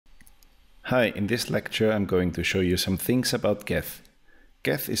Hi, in this lecture I'm going to show you some things about Geth.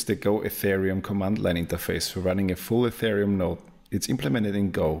 Geth is the Go Ethereum command line interface for running a full Ethereum node. It's implemented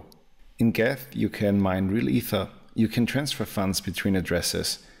in Go. In Geth you can mine real ether, you can transfer funds between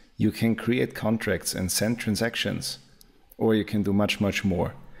addresses, you can create contracts and send transactions, or you can do much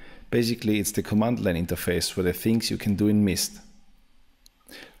more. Basically it's the command line interface for the things you can do in Mist.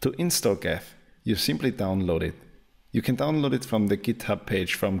 To install Geth, you simply download it. You can download it from the GitHub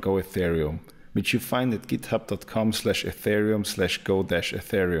page from Go Ethereum, which you find at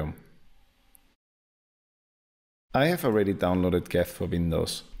github.com/ethereum/go-ethereum. I have already downloaded Geth for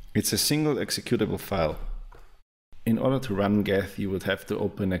Windows. It's a single executable file. In order to run Geth, you would have to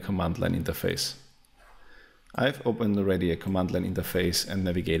open a command line interface. I've opened already a command line interface and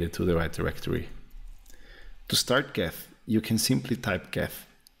navigated to the right directory. To start Geth, you can simply type Geth,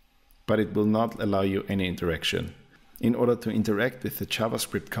 but it will not allow you any interaction. In order to interact with the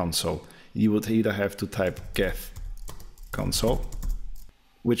JavaScript console, you would either have to type Geth console,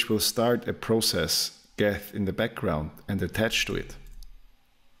 which will start a process Geth in the background and attach to it.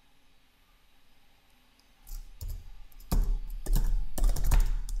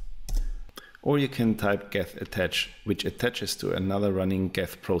 Or you can type Geth attach, which attaches to another running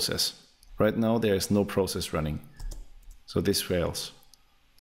Geth process. Right now there is no process running, so this fails.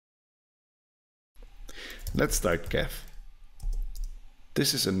 Let's start Geth.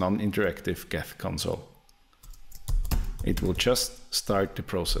 This is a non-interactive Geth console. It will just start the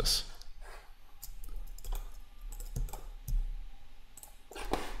process.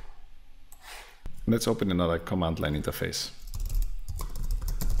 Let's open another command line interface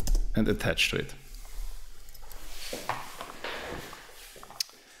and attach to it.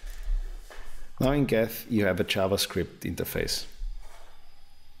 Now in Geth you have a JavaScript interface.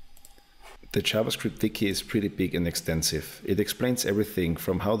 The JavaScript wiki is pretty big and extensive. It explains everything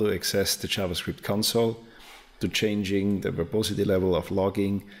from how to access the JavaScript console to changing the verbosity level of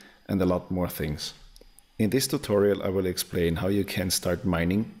logging and a lot more things. In this tutorial I will explain how you can start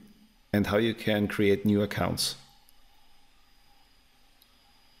mining and how you can create new accounts.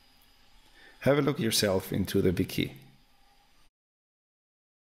 Have a look yourself into the wiki.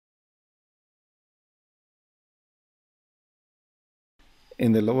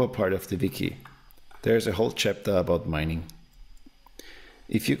 In the lower part of the wiki, there's a whole chapter about mining.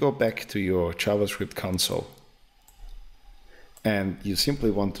 If you go back to your JavaScript console and you simply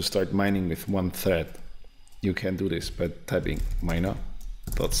want to start mining with one thread, you can do this by typing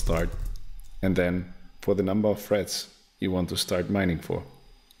miner.start and then for the number of threads you want to start mining for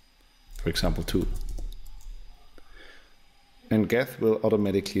example 2. And Geth will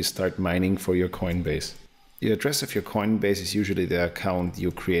automatically start mining for your Coinbase. The address of your Coinbase is usually the account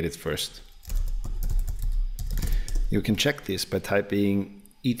you created first. You can check this by typing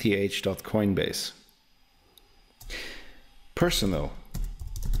eth.coinbase.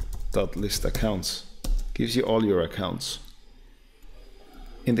 Personal.list_accounts gives you all your accounts.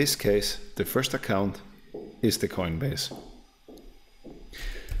 In this case, the first account is the Coinbase.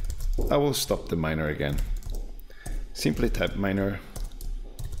 I will stop the miner again. Simply type miner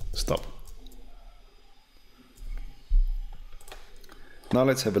stop. Now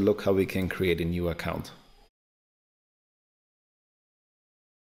let's have a look how we can create a new account.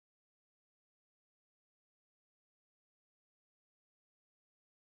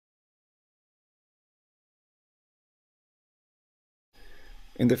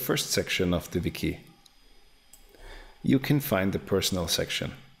 In the first section of the wiki, you can find the personal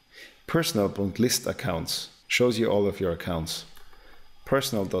section. Personal.list accounts shows you all of your accounts.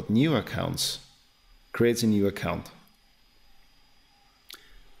 Personal.new accounts creates a new account.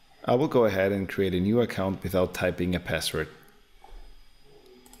 I will go ahead and create a new account without typing a password.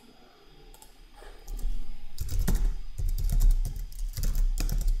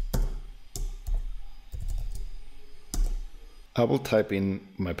 I will type in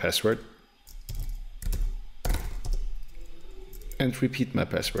my password and repeat my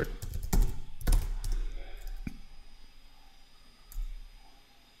password.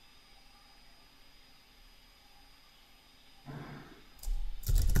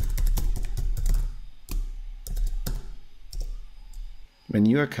 A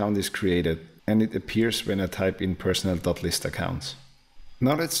new account is created and it appears when I type in personal.list accounts.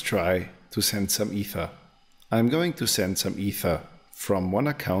 Now let's try to send some ether. I'm going to send some ether from one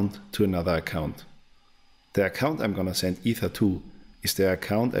account to another account. The account I'm going to send ether to is the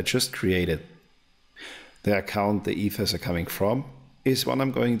account I just created. The account the ethers are coming from is one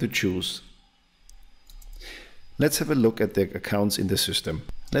I'm going to choose. Let's have a look at the accounts in the system.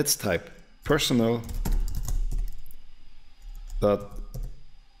 Let's type personal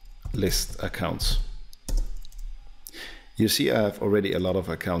list accounts. You see I have already a lot of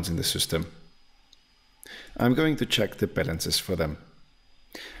accounts in the system. I'm going to check the balances for them.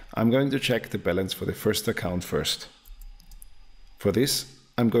 I'm going to check the balance for the first account first. For this,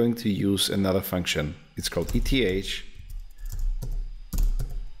 I'm going to use another function. It's called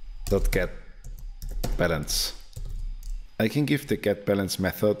eth.getBalance. I can give the getBalance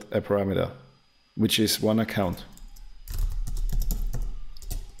method a parameter, which is one account.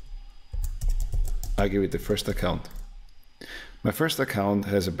 I give it the first account. My first account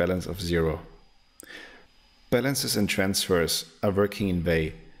has a balance of 0. Balances and transfers are working in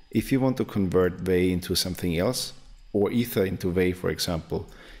Wei. If you want to convert Wei into something else, or Ether into Wei, for example,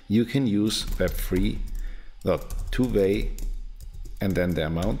 you can use web3.toWei and then the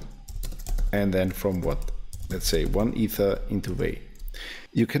amount, and then from what? Let's say 1 Ether into Wei.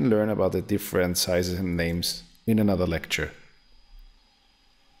 You can learn about the different sizes and names in another lecture.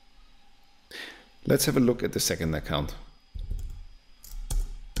 Let's have a look at the second account.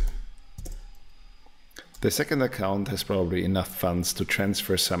 The second account has probably enough funds to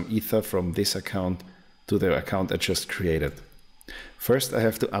transfer some Ether from this account to the account I just created. First, I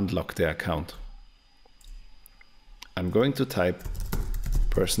have to unlock the account. I'm going to type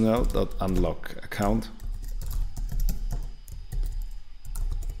personal.unlock account,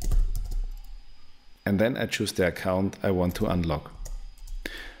 and then I choose the account I want to unlock.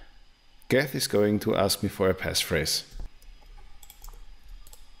 Geth is going to ask me for a passphrase.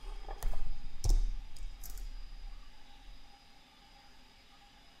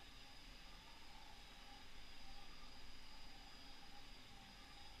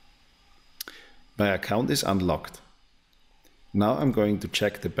 My account is unlocked. Now I'm going to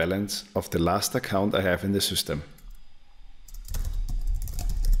check the balance of the last account I have in the system.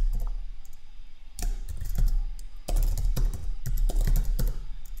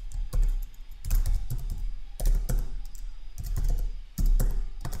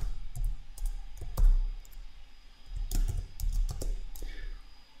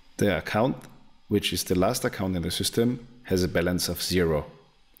 The account, which is the last account in the system, has a balance of 0.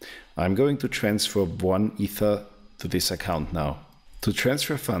 I'm going to transfer 1 Ether to this account now. To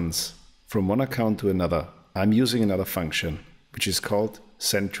transfer funds from one account to another, I'm using another function, which is called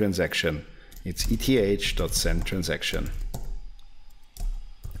sendTransaction. It's eth.sendTransaction.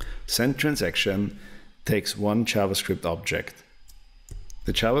 SendTransaction takes one JavaScript object.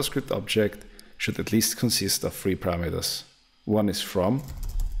 The JavaScript object should at least consist of 3 parameters. One is from,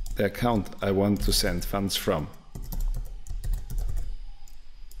 the account I want to send funds from.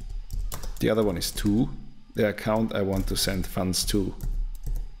 The other one is to, the account I want to send funds to.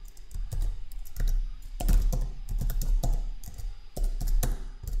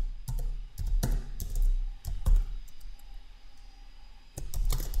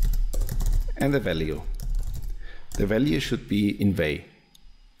 And the value. The value should be in Wei.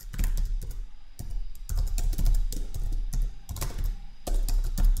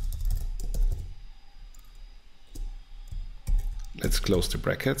 Let's close the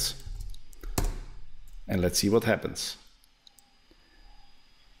brackets. And let's see what happens.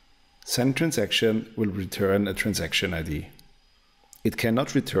 SendTransaction will return a transaction ID. It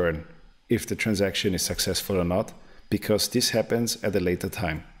cannot return if the transaction is successful or not, because this happens at a later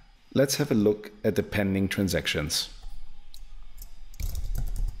time. Let's have a look at the pending transactions.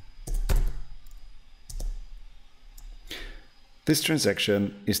 This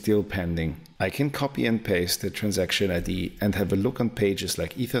transaction is still pending. I can copy and paste the transaction ID and have a look on pages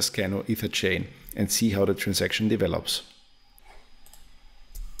like Etherscan or Etherchain and see how the transaction develops.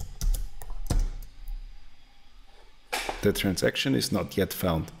 The transaction is not yet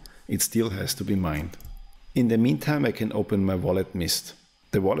found. It still has to be mined. In the meantime, I can open my wallet Mist.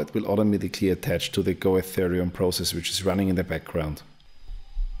 The wallet will automatically attach to the Go Ethereum process, which is running in the background.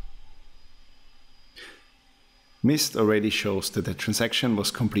 Mist already shows that the transaction was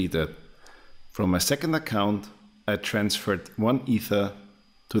completed. From my second account, I transferred 1 Ether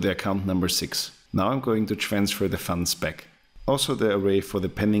to the account number 6. Now I'm going to transfer the funds back. Also, the array for the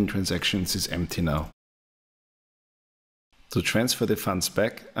pending transactions is empty now. To transfer the funds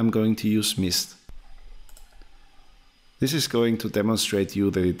back, I'm going to use Mist. This is going to demonstrate you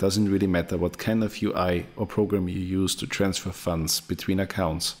that it doesn't really matter what kind of UI or program you use to transfer funds between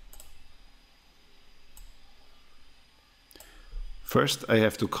accounts. First, I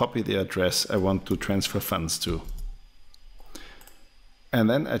have to copy the address I want to transfer funds to. And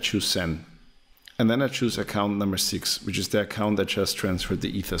then I choose Send. And then I choose account number 6, which is the account I just transferred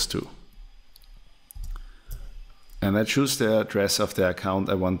the Ethers to. And I choose the address of the account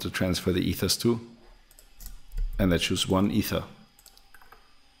I want to transfer the Ethers to. And I choose 1 Ether.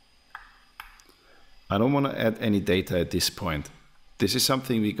 I don't want to add any data at this point. This is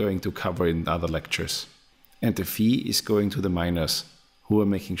something we're going to cover in other lectures. And the fee is going to the miners, who are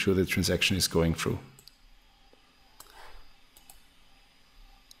making sure the transaction is going through.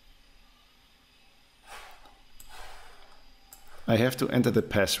 I have to enter the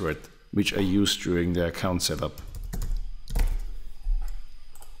password, which I used during the account setup.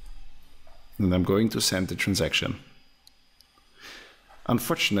 And I'm going to send the transaction.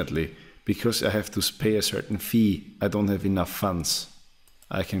 Unfortunately, because I have to pay a certain fee, I don't have enough funds.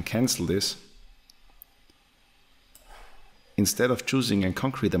 I can cancel this. Instead of choosing a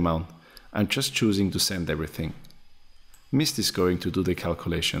concrete amount, I'm just choosing to send everything. Mist is going to do the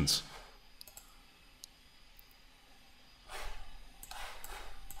calculations.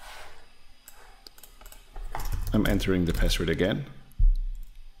 I'm entering the password again.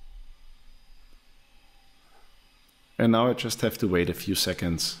 And now I just have to wait a few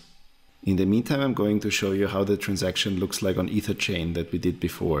seconds. In the meantime, I'm going to show you how the transaction looks like on Etherchain that we did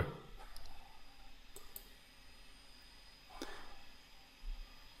before.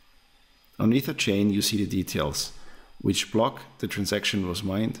 On Etherchain, you see the details. Which block the transaction was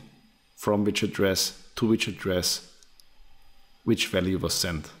mined, from which address, to which address, which value was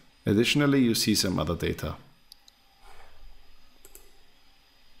sent. Additionally, you see some other data.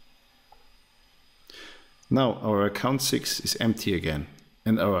 Now our account 6 is empty again,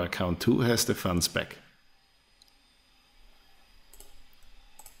 and our account 2 has the funds back.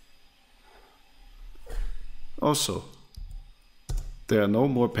 Also, there are no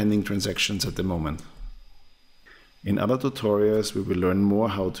more pending transactions at the moment. In other tutorials, we will learn more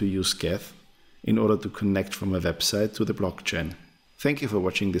how to use Geth in order to connect from a website to the blockchain. Thank you for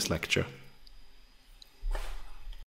watching this lecture.